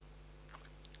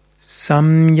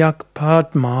Samyak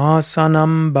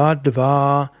Padmasanam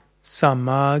Badva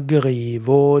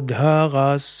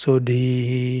Samagrivodhara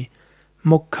Sudhi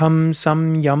Mukham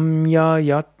Samyamya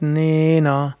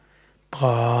Yatnena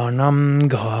Pranam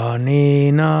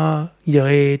Ghanena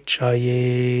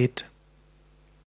Yechayet.